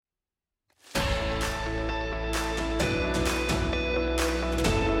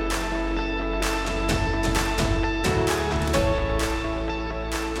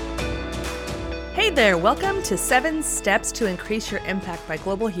there, welcome to 7 Steps to Increase Your Impact by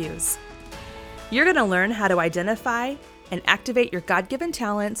Global Hues. You're going to learn how to identify and activate your God-given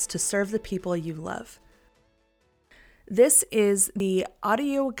talents to serve the people you love. This is the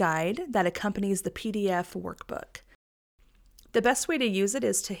audio guide that accompanies the PDF workbook. The best way to use it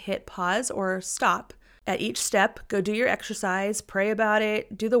is to hit pause or stop at each step, go do your exercise, pray about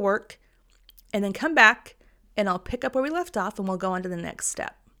it, do the work, and then come back and I'll pick up where we left off and we'll go on to the next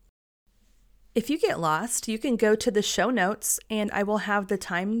step. If you get lost, you can go to the show notes and I will have the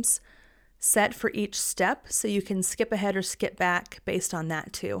times set for each step so you can skip ahead or skip back based on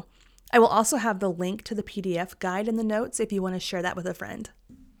that too. I will also have the link to the PDF guide in the notes if you want to share that with a friend.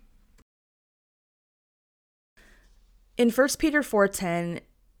 In 1 Peter 4:10,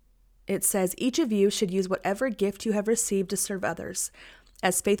 it says, "Each of you should use whatever gift you have received to serve others,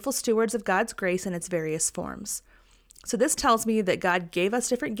 as faithful stewards of God's grace in its various forms." So this tells me that God gave us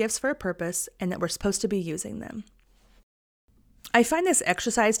different gifts for a purpose and that we're supposed to be using them. I find this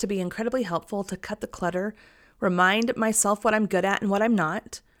exercise to be incredibly helpful to cut the clutter, remind myself what I'm good at and what I'm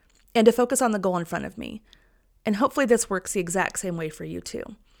not, and to focus on the goal in front of me. And hopefully this works the exact same way for you too.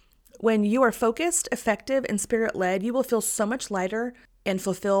 When you are focused, effective, and spirit-led, you will feel so much lighter and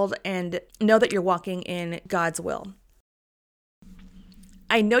fulfilled and know that you're walking in God's will.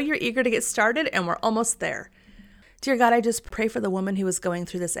 I know you're eager to get started and we're almost there. Dear God, I just pray for the woman who is going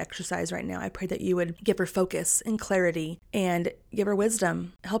through this exercise right now. I pray that you would give her focus and clarity and give her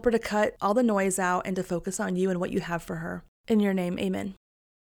wisdom. Help her to cut all the noise out and to focus on you and what you have for her. In your name, amen.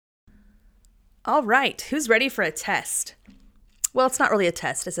 All right, who's ready for a test? Well, it's not really a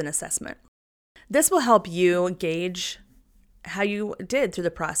test, it's an assessment. This will help you gauge how you did through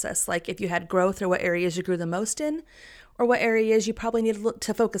the process, like if you had growth or what areas you grew the most in, or what areas you probably need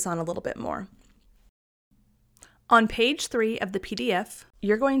to focus on a little bit more. On page 3 of the PDF,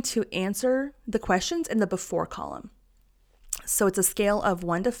 you're going to answer the questions in the before column. So it's a scale of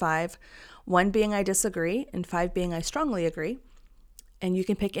 1 to 5, 1 being I disagree and 5 being I strongly agree. And you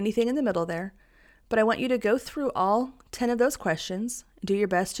can pick anything in the middle there. But I want you to go through all 10 of those questions, do your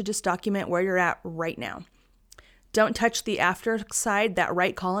best to just document where you're at right now. Don't touch the after side, that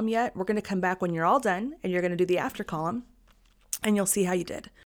right column yet. We're going to come back when you're all done and you're going to do the after column and you'll see how you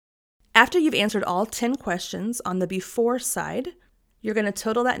did. After you've answered all 10 questions on the before side, you're going to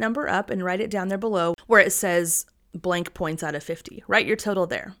total that number up and write it down there below where it says blank points out of 50. Write your total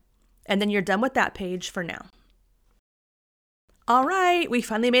there. And then you're done with that page for now. All right, we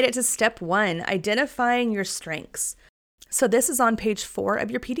finally made it to step 1, identifying your strengths. So this is on page 4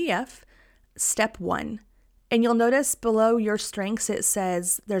 of your PDF, step 1. And you'll notice below your strengths, it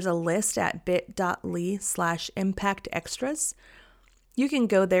says there's a list at bit.ly/impactextras. You can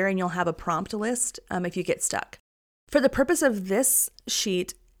go there and you'll have a prompt list if you get stuck. For the purpose of this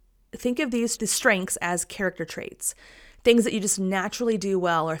sheet, think of the strengths as character traits, things that you just naturally do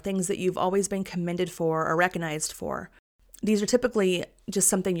well or things that you've always been commended for or recognized for. These are typically just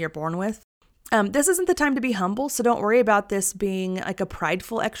something you're born with. This isn't the time to be humble, so don't worry about this being like a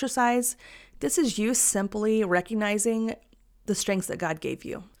prideful exercise. This is you simply recognizing the strengths that God gave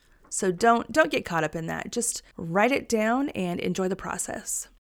you. So don't get caught up in that. Just write it down and enjoy the process.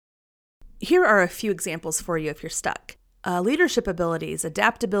 Here are a few examples for you if you're stuck. Leadership abilities,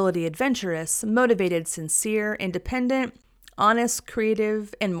 adaptability, adventurous, motivated, sincere, independent, honest,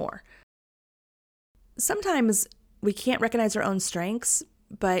 creative, and more. Sometimes we can't recognize our own strengths,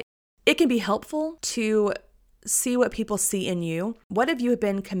 but it can be helpful to see what people see in you. What have you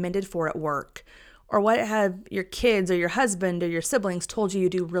been commended for at work? Or what have your kids or your husband or your siblings told you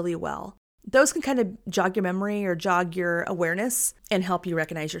do really well? Those can kind of jog your memory or jog your awareness and help you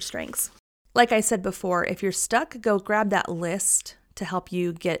recognize your strengths. Like I said before, if you're stuck, go grab that list to help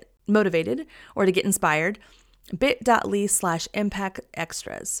you get motivated or to get inspired.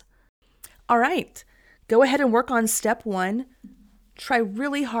 bit.ly/impactextras. All right, go ahead and work on step 1. Try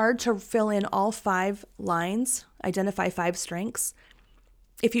really hard to fill in all 5 lines, identify 5 strengths.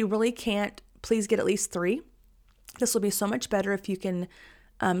 If you really can't, please get at least 3. This will be so much better if you can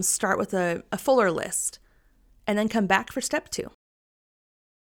start with a fuller list and then come back for step 2.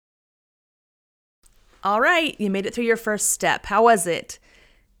 All right, you made it through your first step. How was it?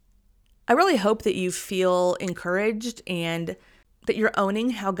 I really hope that you feel encouraged and that you're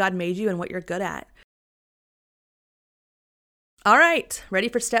owning how God made you and what you're good at. All right, ready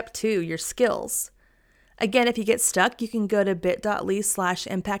for step 2, your skills. Again, if you get stuck, you can go to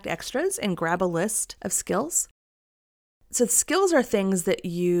bit.ly/impactextras and grab a list of skills. So skills are things that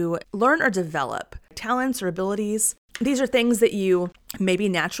you learn or develop, talents or abilities. These are things that you may be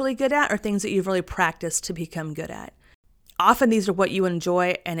naturally good at or things that you've really practiced to become good at. Often these are what you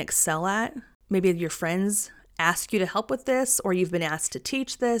enjoy and excel at, Maybe your friends ask you to help with this, or you've been asked to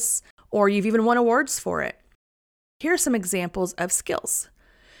teach this, or you've even won awards for it. Here are some examples of skills: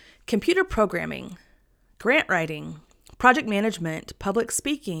 computer programming, grant writing, project management, public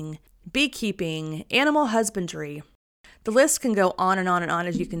speaking, beekeeping, animal husbandry. The list can go on and on and on,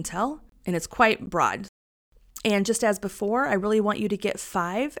 as you can tell, and it's quite broad. And just as before, I really want you to get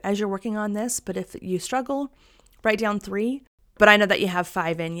 5 as you're working on this, but if you struggle, write down 3. But I know that you have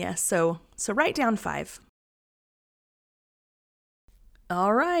 5 in you, so write down 5.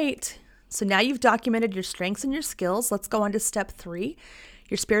 All right, so now you've documented your strengths and your skills. Let's go on to step 3,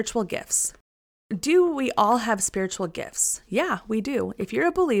 your spiritual gifts. Do we all have spiritual gifts? Yeah, we do. If you're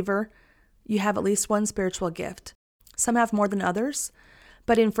a believer, you have at least one spiritual gift. Some have more than others,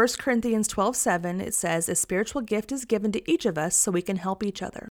 but in 1 Corinthians 12:7, it says, a spiritual gift is given to each of us so we can help each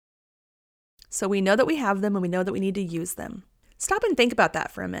other. So we know that we have them and we know that we need to use them. Stop and think about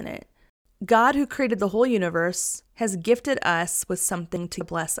that for a minute. God, who created the whole universe, has gifted us with something to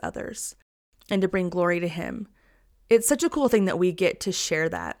bless others and to bring glory to Him. It's such a cool thing that we get to share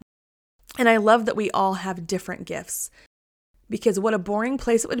that. And I love that we all have different gifts, because what a boring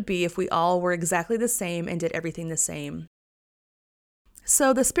place it would be if we all were exactly the same and did everything the same.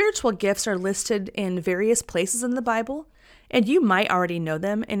 So the spiritual gifts are listed in various places in the Bible, and you might already know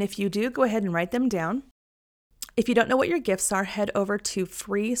them. And if you do, go ahead and write them down. If you don't know what your gifts are, head over to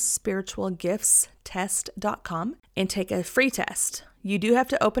freespiritualgiftstest.com and take a free test. You do have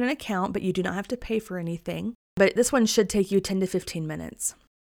to open an account, but you do not have to pay for anything. But this one should take you 10 to 15 minutes.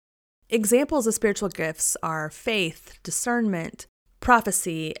 Examples of spiritual gifts are faith, discernment,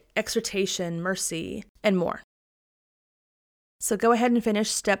 prophecy, exhortation, mercy, and more. So go ahead and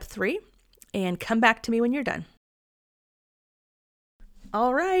finish step 3 and come back to me when you're done.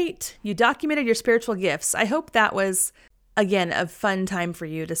 All right, you documented your spiritual gifts. I hope that was, again, a fun time for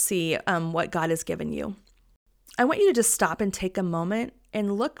you to see what God has given you. I want you to just stop and take a moment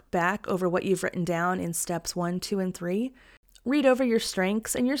and look back over what you've written down in steps 1, 2, and 3. Read over your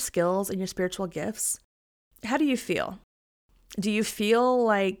strengths and your skills and your spiritual gifts. How do you feel? Do you feel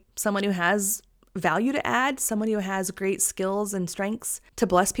like someone who has value to add, someone who has great skills and strengths to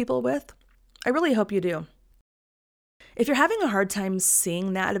bless people with? I really hope you do. If you're having a hard time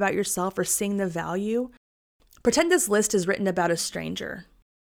seeing that about yourself or seeing the value, pretend this list is written about a stranger.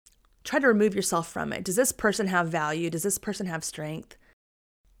 Try to remove yourself from it. Does this person have value? Does this person have strength?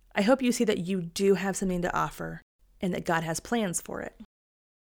 I hope you see that you do have something to offer and that God has plans for it.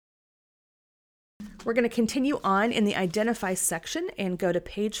 We're going to continue on in the Identify section and go to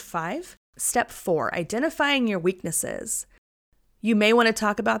page 5. Step 4, identifying your weaknesses. You may want to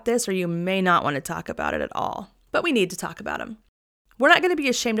talk about this or you may not want to talk about it at all, but we need to talk about them. We're not going to be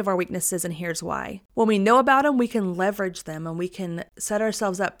ashamed of our weaknesses, and here's why. When we know about them, we can leverage them and we can set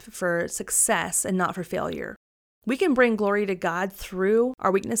ourselves up for success and not for failure. We can bring glory to God through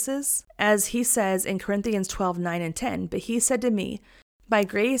our weaknesses, as He says in Corinthians 12:9 and 10, but He said to me, my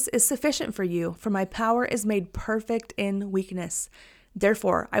grace is sufficient for you, for my power is made perfect in weakness.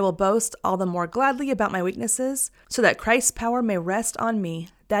 Therefore, I will boast all the more gladly about my weaknesses, so that Christ's power may rest on me.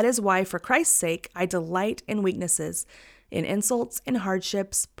 That is why, for Christ's sake, I delight in weaknesses, in insults, in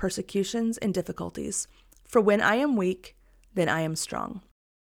hardships, persecutions, and difficulties. For when I am weak, then I am strong.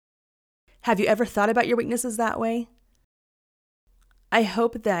 Have you ever thought about your weaknesses that way? I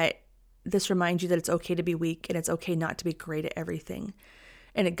hope that this reminds you that it's okay to be weak and it's okay not to be great at everything,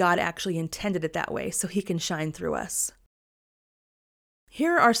 and that God actually intended it that way so He can shine through us.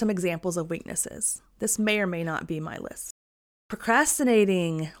 Here are some examples of weaknesses. This may or may not be my list.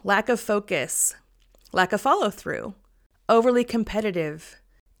 Procrastinating, lack of focus, lack of follow-through, overly competitive,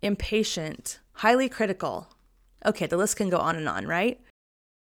 impatient, highly critical. Okay, the list can go on and on, right?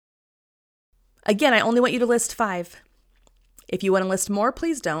 Again, I only want you to list 5. If you want to list more,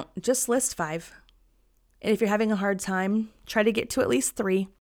 please don't. Just list 5. And if you're having a hard time, try to get to at least 3.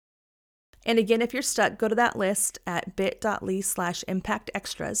 And again, if you're stuck, go to that list at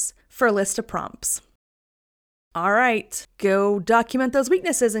bit.ly/impactextras for a list of prompts. All right, go document those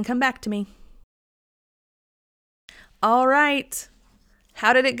weaknesses and come back to me. All right,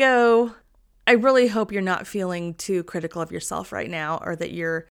 how did it go? I really hope you're not feeling too critical of yourself right now, or that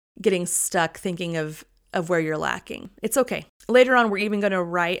you're getting stuck thinking of where you're lacking. It's okay. Later on, we're even going to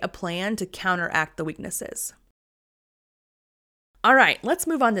write a plan to counteract the weaknesses. All right, let's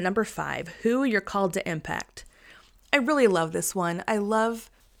move on to number 5, who you're called to impact. I really love this one. I love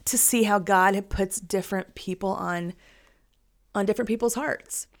to see how God puts different people on different people's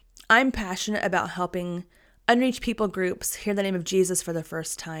hearts. I'm passionate about helping unreached people groups hear the name of Jesus for the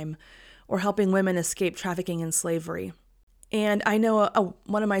first time, or helping women escape trafficking and slavery. And I know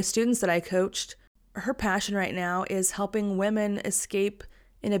one of my students that I coached, her passion right now is helping women escape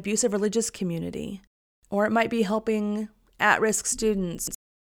an abusive religious community, or it might be helping at-risk students.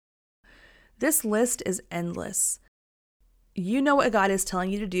 This list is endless. You know what God is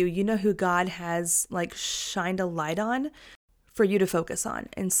telling you to do. You know who God has shined a light on for you to focus on.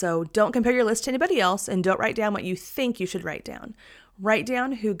 And so don't compare your list to anybody else, and don't write down what you think you should write down. Write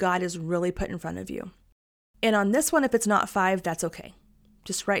down who God has really put in front of you. And on this one, if it's not 5, that's okay.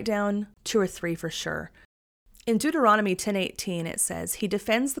 Just write down 2 or 3 for sure. In Deuteronomy 10:18, it says, "He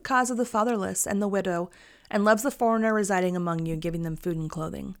defends the cause of the fatherless and the widow and loves the foreigner residing among you, giving them food and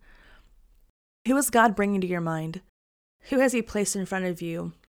clothing." Who is God bringing to your mind? Who has he placed in front of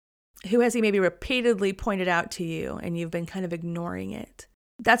you? Who has he maybe repeatedly pointed out to you and you've been kind of ignoring it?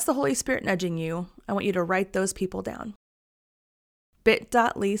 That's the Holy Spirit nudging you. I want you to write those people down.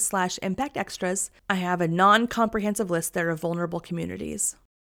 bit.ly/impactextras. I have a non-comprehensive list there of vulnerable communities.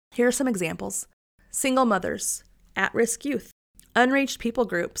 Here are some examples. Single mothers, at-risk youth, unreached people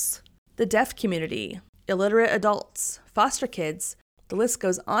groups, the deaf community, illiterate adults, foster kids. The list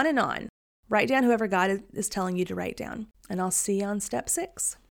goes on and on. Write down whoever God is telling you to write down, and I'll see you on step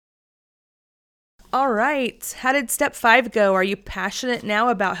 6. All right, how did step 5 go? Are you passionate now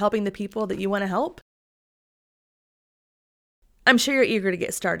about helping the people that you want to help? I'm sure you're eager to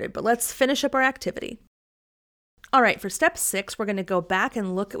get started, but let's finish up our activity. All right, for step 6, we're going to go back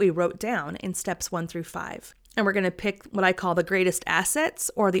and look at what we wrote down in steps 1 through 5. And we're going to pick what I call the greatest assets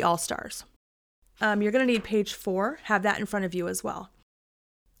or the all-stars. You're going to need page 4. Have that in front of you as well.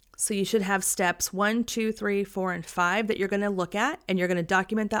 So you should have steps 1, 2, 3, 4, and 5 that you're going to look at, and you're going to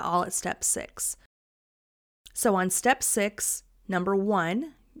document that all at step 6. So on step 6, number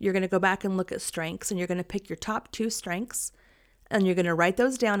 1, you're going to go back and look at strengths, and you're going to pick your top 2 strengths, and you're going to write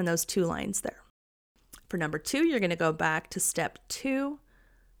those down in those 2 lines there. For number 2, you're going to go back to step 2,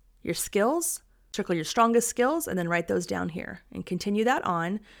 your skills, circle your strongest skills, and then write those down here, and continue that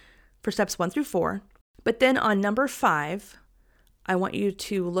on for steps 1 through 4. But then on number 5, I want you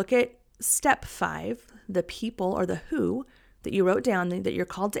to look at step 5, the people or the who that you wrote down that you're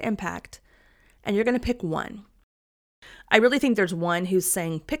called to impact, and you're going to pick one. I really think there's one who's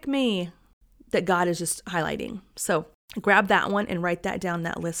saying, pick me, that God is just highlighting. So grab that one and write that down,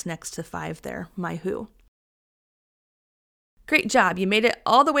 that list next to 5 there, my who. Great job. You made it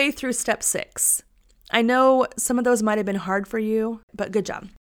all the way through step 6. I know some of those might have been hard for you, but good job.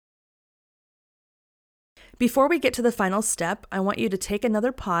 Before we get to the final step, I want you to take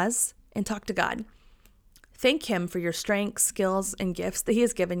another pause and talk to God. Thank Him for your strengths, skills, and gifts that He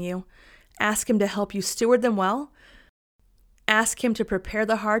has given you. Ask Him to help you steward them well. Ask Him to prepare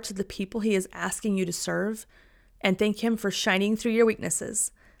the hearts of the people He is asking you to serve. And thank Him for shining through your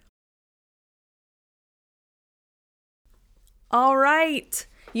weaknesses. All right,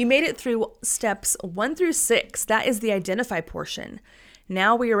 you made it through steps 1 through 6. That is the identify portion.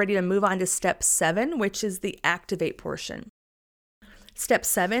 Now we are ready to move on to step 7, which is the activate portion. Step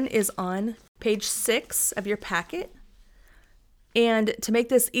 7 is on page 6 of your packet. And to make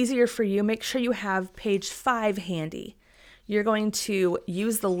this easier for you, make sure you have page 5 handy. You're going to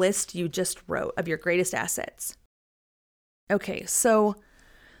use the list you just wrote of your greatest assets. Okay, so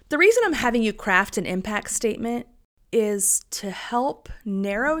the reason I'm having you craft an impact statement is to help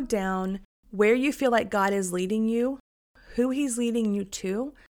narrow down where you feel like God is leading you, who He's leading you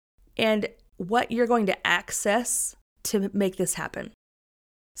to, and what you're going to access to make this happen.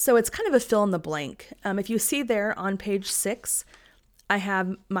 So it's kind of a fill in the blank. If you see there on page 6, I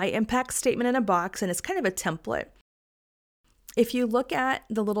have my impact statement in a box, and it's kind of a template. If you look at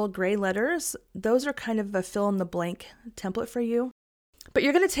the little gray letters, those are kind of a fill in the blank template for you. But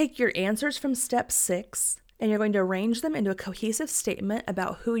you're going to take your answers from step 6, and you're going to arrange them into a cohesive statement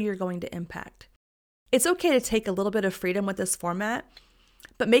about who you're going to impact. It's okay to take a little bit of freedom with this format,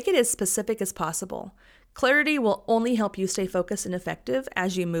 but make it as specific as possible. Clarity will only help you stay focused and effective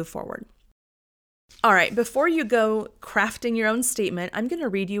as you move forward. All right, before you go crafting your own statement, I'm going to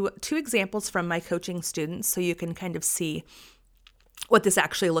read you 2 examples from my coaching students so you can kind of see what this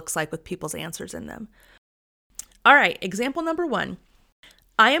actually looks like with people's answers in them. All right, example number 1.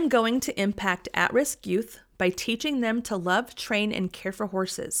 I am going to impact at-risk youth by teaching them to love, train, and care for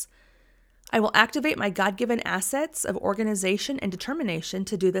horses. I will activate my God-given assets of organization and determination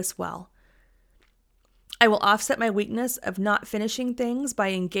to do this well. I will offset my weakness of not finishing things by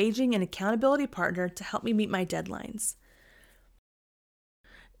engaging an accountability partner to help me meet my deadlines.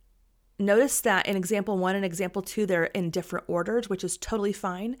 Notice that in example 1 and example 2, they're in different orders, which is totally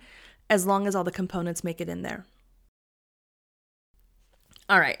fine, as long as all the components make it in there.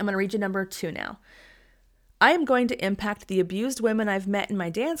 All right, I'm going to read you number 2 now. I am going to impact the abused women I've met in my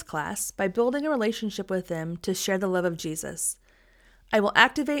dance class by building a relationship with them to share the love of Jesus. I will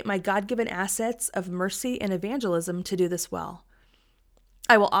activate my God-given assets of mercy and evangelism to do this well.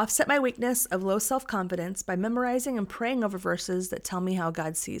 I will offset my weakness of low self-confidence by memorizing and praying over verses that tell me how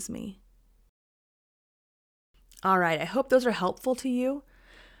God sees me. All right, I hope those are helpful to you.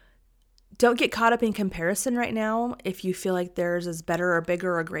 Don't get caught up in comparison right now. If you feel like theirs is better or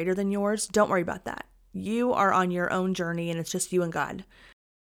bigger or greater than yours, don't worry about that. You are on your own journey and it's just you and God.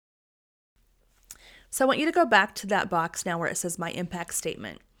 So I want you to go back to that box now where it says my impact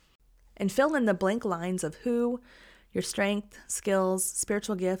statement and fill in the blank lines of who, your strength, skills,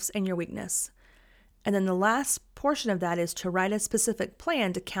 spiritual gifts, and your weakness. And then the last portion of that is to write a specific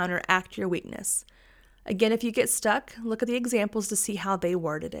plan to counteract your weakness. Again, if you get stuck, look at the examples to see how they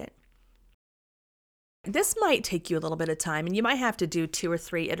worded it. This might take you a little bit of time, and you might have to do 2 or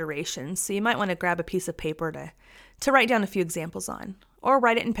 3 iterations, so you might want to grab a piece of paper to write down a few examples on, or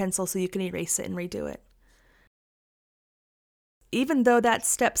write it in pencil so you can erase it and redo it. Even though that's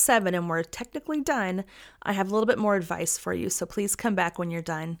step 7 and we're technically done, I have a little bit more advice for you, so please come back when you're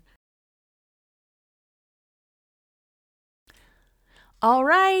done. All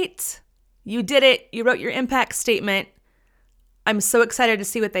right, you did it. You wrote your impact statement. I'm so excited to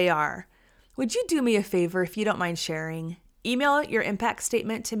see what they are. Would you do me a favor if you don't mind sharing? Email your impact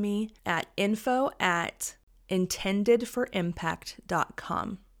statement to me at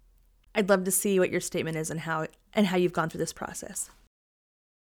info@intendedforimpact.com. I'd love to see what your statement is and how you've gone through this process.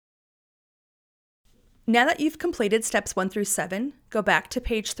 Now that you've completed steps 1 through 7, go back to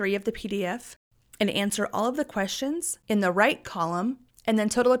page 3 of the PDF and answer all of the questions in the right column and then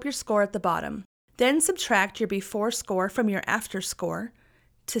total up your score at the bottom. Then subtract your before score from your after score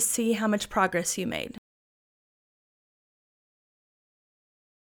to see how much progress you made.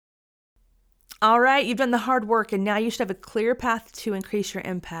 All right, you've done the hard work and now you should have a clear path to increase your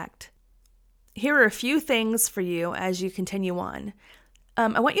impact. Here are a few things for you as you continue on.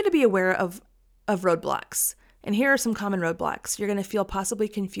 I want you to be aware of roadblocks. And here are some common roadblocks. You're going to feel possibly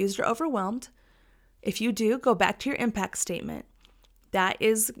confused or overwhelmed. If you do, go back to your impact statement. That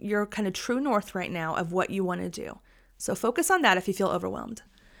is your kind of true north right now of what you want to do. So focus on that if you feel overwhelmed.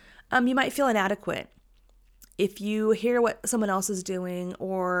 You might feel inadequate. If you hear what someone else is doing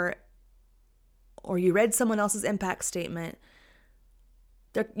or you read someone else's impact statement,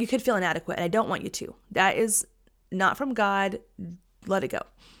 you could feel inadequate, and I don't want you to. That is not from God. Let it go.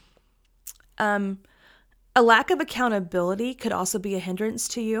 A lack of accountability could also be a hindrance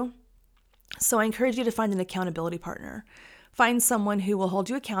to you. So I encourage you to find an accountability partner. Find someone who will hold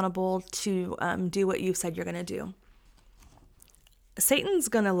you accountable to do what you've said you're going to do. Satan's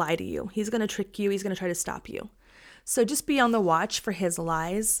going to lie to you. He's going to trick you. He's going to try to stop you. So just be on the watch for his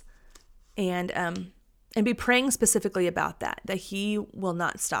lies and be praying specifically about that he will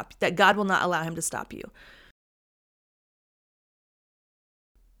not stop, that God will not allow him to stop you.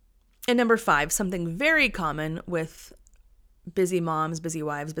 And number 5, something very common with busy moms, busy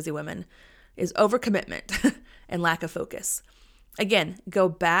wives, busy women is overcommitment and lack of focus. Again, go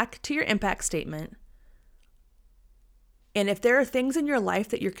back to your impact statement. And if there are things in your life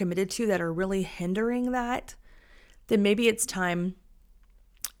that you're committed to that are really hindering that, then maybe it's time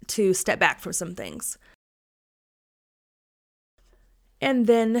to step back from some things. And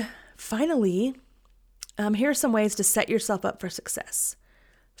then finally, here are some ways to set yourself up for success.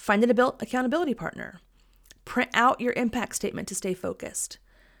 Find an accountability partner. Print out your impact statement to stay focused.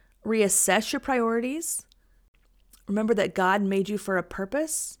 Reassess your priorities. Remember that God made you for a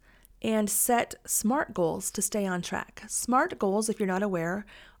purpose. And set SMART goals to stay on track. SMART goals, if you're not aware,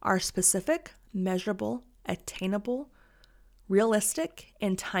 are specific, measurable, attainable, realistic,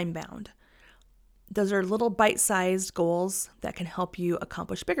 and time-bound. Those are little bite-sized goals that can help you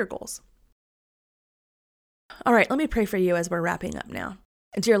accomplish bigger goals. All right, let me pray for you as we're wrapping up now.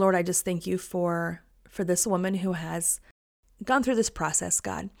 Dear Lord, I just thank you for this woman who has gone through this process,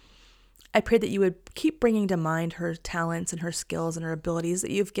 God. I pray that you would keep bringing to mind her talents and her skills and her abilities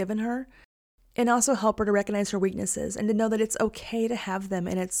that you've given her, and also help her to recognize her weaknesses and to know that it's okay to have them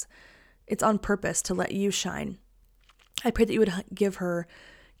and it's on purpose to let you shine. I pray that you would give her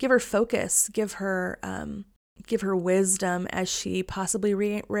focus, give her wisdom as she possibly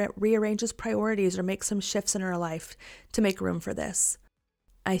rearranges priorities or makes some shifts in her life to make room for this.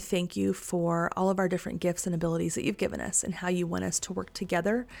 I thank you for all of our different gifts and abilities that you've given us and how you want us to work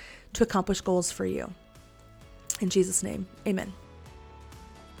together to accomplish goals for you. In Jesus' name, amen.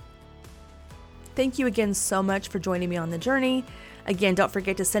 Thank you again so much for joining me on the journey. Again, don't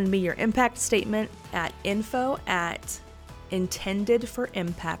forget to send me your impact statement at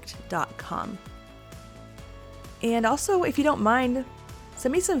info@intendedforimpact.com. And also, if you don't mind,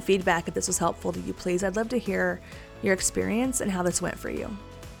 send me some feedback if this was helpful to you, please. I'd love to hear your experience and how this went for you.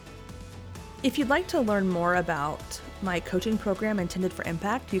 If you'd like to learn more about my coaching program, Intended for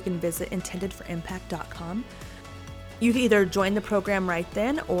Impact, you can visit intendedforimpact.com. You can either join the program right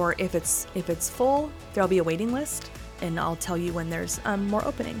then, or if it's full, there'll be a waiting list, and I'll tell you when there's more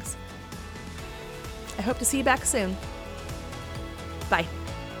openings. I hope to see you back soon. Bye.